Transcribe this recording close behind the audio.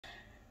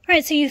All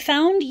right, so you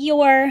found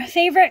your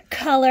favorite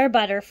color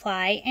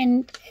butterfly,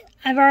 and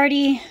I've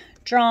already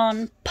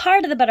drawn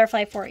part of the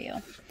butterfly for you.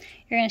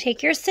 You're going to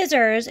take your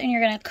scissors and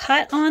you're going to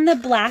cut on the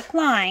black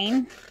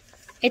line.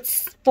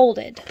 It's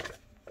folded,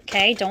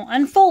 okay? Don't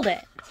unfold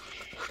it.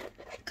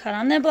 Cut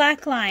on the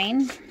black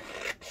line.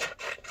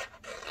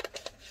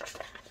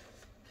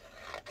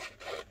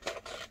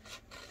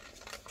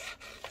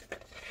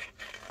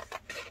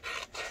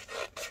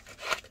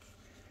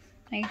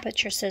 Now you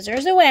put your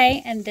scissors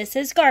away, and this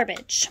is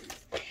garbage.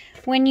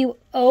 When you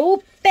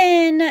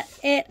open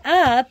it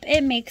up,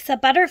 it makes a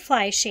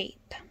butterfly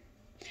shape.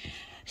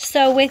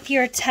 So with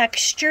your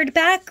textured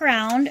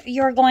background,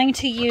 you're going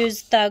to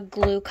use the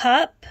glue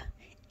cup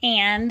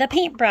and the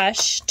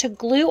paintbrush to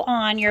glue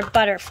on your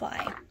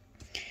butterfly.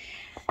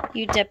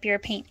 You dip your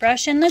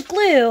paintbrush in the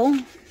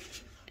glue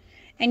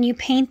and you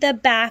paint the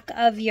back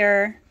of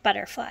your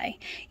butterfly.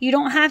 You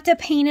don't have to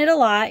paint it a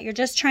lot. You're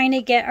just trying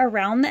to get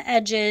around the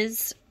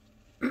edges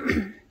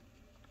because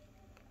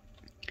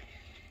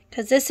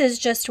this is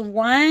just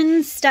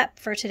one step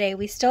for today.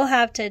 We still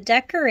have to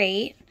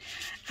decorate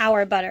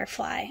our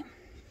butterfly.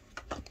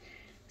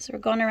 So we're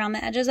going around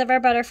the edges of our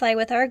butterfly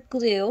with our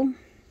glue.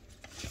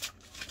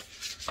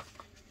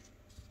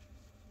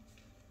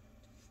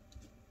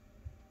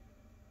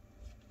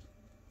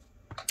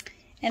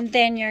 And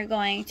then you're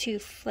going to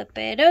flip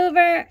it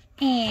over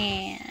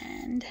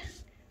and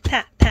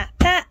pat, pat,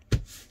 pat.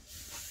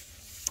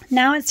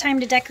 Now it's time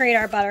to decorate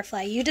our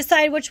butterfly. You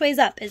decide which way's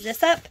up. Is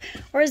this up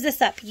or is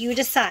this up? You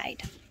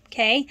decide,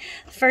 okay?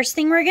 First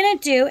thing we're gonna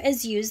do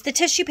is use the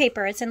tissue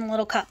paper. It's in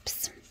little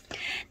cups.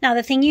 Now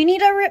the thing you need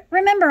to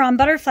remember on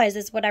butterflies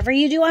is whatever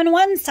you do on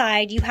one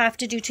side, you have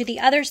to do to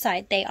the other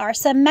side. They are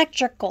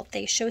symmetrical.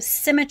 They show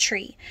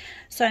symmetry.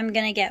 So I'm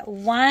gonna get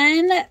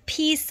one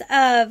piece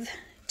of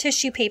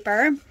tissue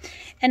paper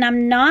and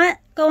I'm not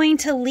going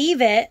to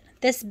leave it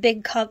this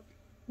big cup,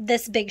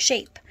 this big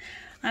shape.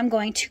 I'm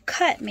going to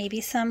cut maybe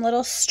some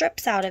little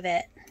strips out of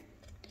it.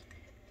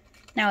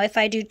 Now if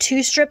I do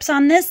 2 strips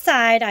on this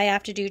side, I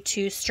have to do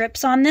 2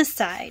 strips on this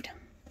side.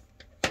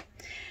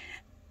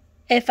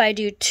 If I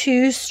do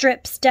 2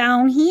 strips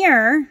down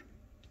here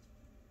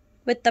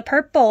with the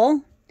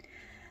purple,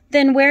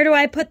 then where do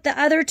I put the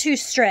other 2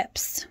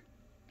 strips?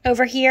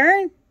 Over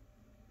here?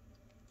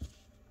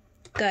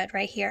 Good,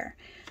 right here.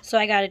 So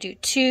I got to do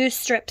 2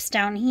 strips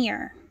down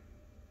here.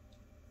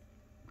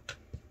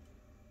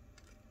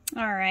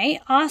 All right,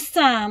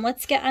 awesome.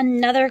 Let's get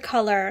another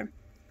color.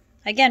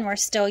 Again, we're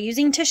still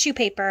using tissue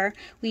paper.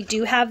 We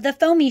do have the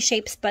foamy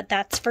shapes, but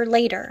that's for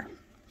later.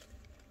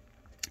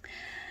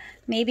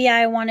 Maybe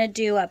I want to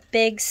do a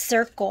big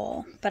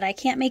circle, but I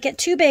can't make it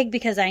too big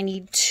because I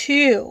need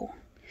 2.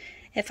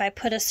 If I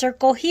put a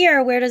circle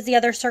here, where does the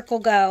other circle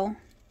go?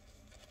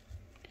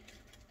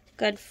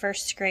 Good,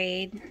 first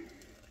grade.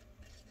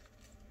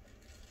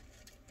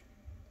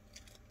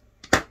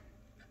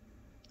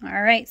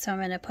 All right, so I'm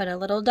going to put a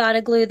little dot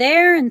of glue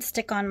there and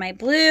stick on my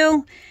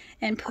blue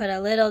and put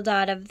a little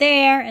dot of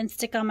there and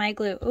stick on my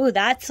glue. Ooh,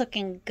 that's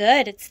looking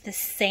good. It's the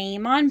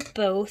same on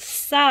both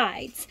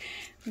sides.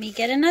 Let me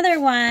get another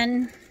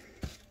one.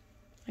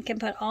 I can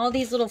put all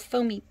these little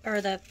foamy or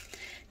the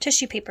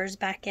tissue papers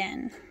back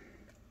in.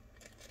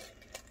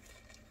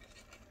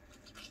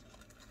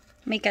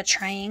 Make a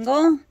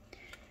triangle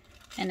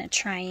and a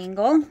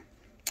triangle.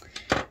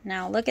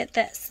 Now look at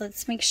this.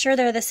 Let's make sure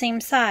they're the same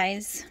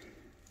size.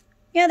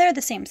 Yeah, they're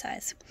the same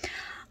size.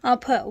 I'll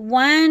put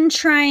one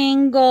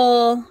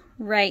triangle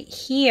right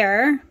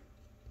here.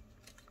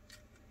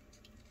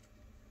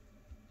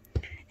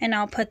 And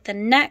I'll put the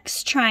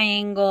next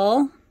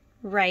triangle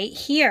right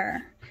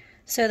here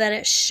so that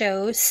it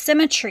shows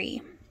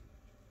symmetry.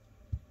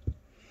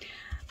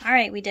 All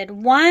right, we did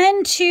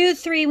 1, 2,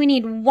 3. We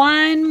need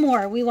one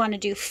more. We want to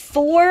do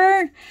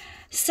 4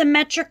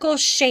 symmetrical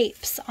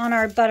shapes on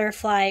our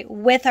butterfly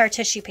with our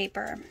tissue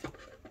paper.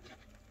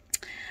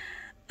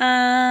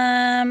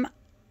 I'm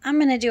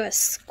going to do a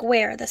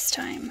square this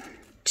time.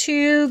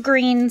 2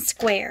 green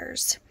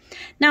squares.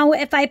 Now,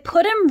 if I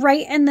put them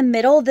right in the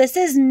middle, this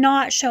is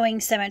not showing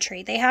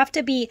symmetry. They have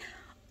to be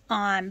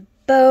on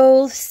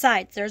both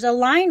sides. There's a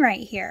line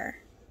right here.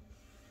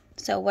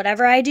 So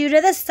whatever I do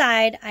to this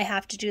side, I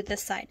have to do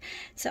this side.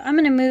 So I'm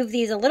going to move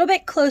these a little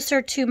bit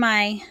closer to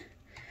my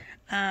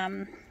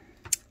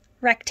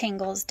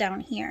rectangles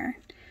down here.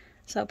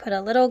 So I'll put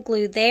a little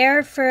glue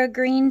there for a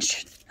green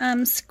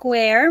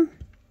square.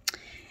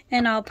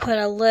 And I'll put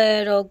a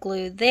little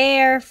glue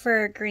there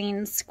for a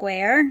green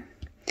square.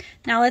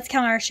 Now let's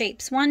count our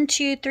shapes. 1,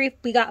 2, 3,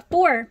 we got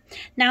 4.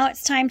 Now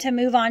it's time to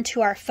move on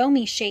to our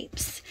foamy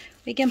shapes.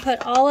 We can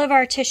put all of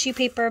our tissue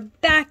paper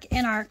back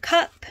in our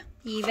cup,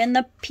 even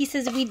the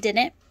pieces we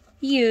didn't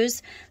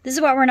use. This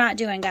is what we're not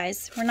doing,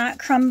 guys. We're not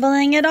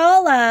crumbling it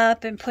all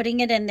up and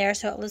putting it in there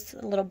so it was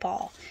a little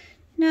ball.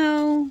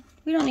 No,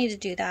 we don't need to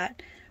do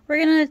that.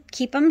 We're gonna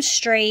keep them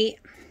straight.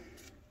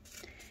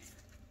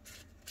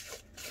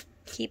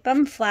 Keep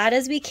them flat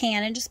as we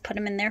can and just put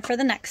them in there for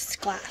the next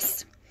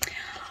glass.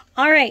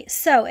 All right,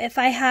 so if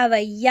I have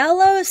a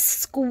yellow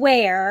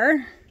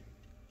square,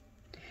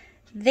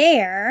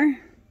 there.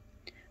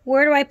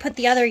 Where do I put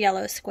the other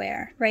yellow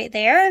square? Right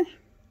there?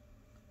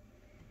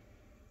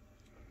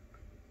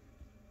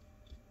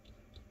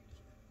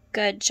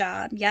 Good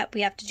job. Yep,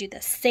 we have to do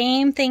the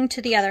same thing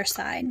to the other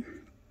side.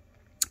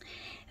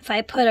 If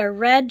I put a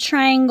red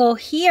triangle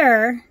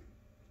here,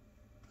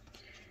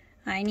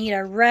 I need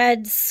a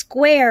red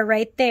square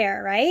right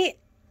there, right?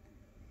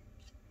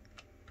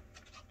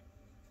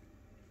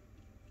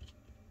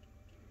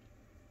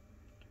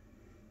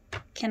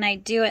 Can I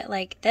do it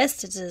like this?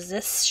 Does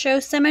this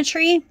show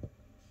symmetry?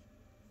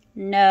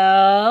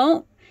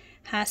 No.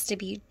 Has to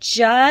be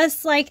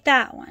just like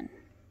that one.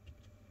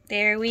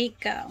 There we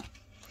go.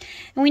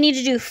 And we need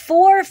to do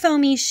 4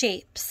 foamy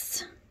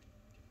shapes.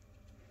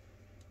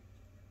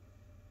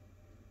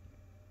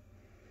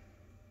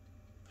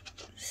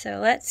 So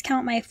let's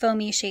count my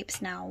foamy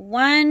shapes now.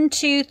 1,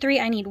 2, 3.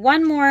 I need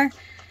one more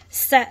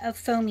set of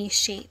foamy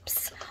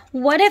shapes.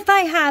 What if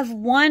I have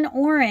one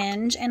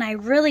orange and I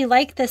really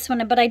like this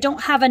one, but I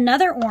don't have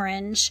another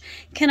orange?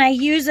 Can I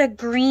use a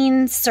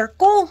green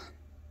circle?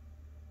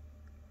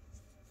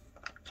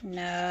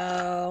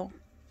 No.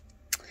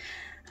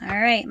 All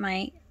right,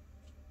 my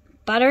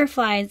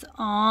butterfly's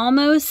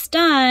almost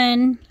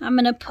done. I'm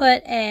going to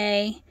put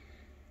a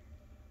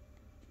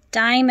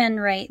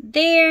diamond right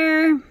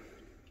there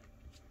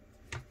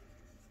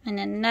and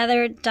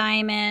another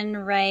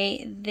diamond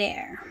right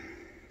there.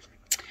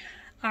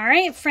 All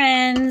right,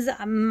 friends,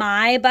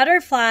 my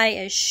butterfly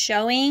is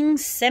showing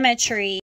symmetry.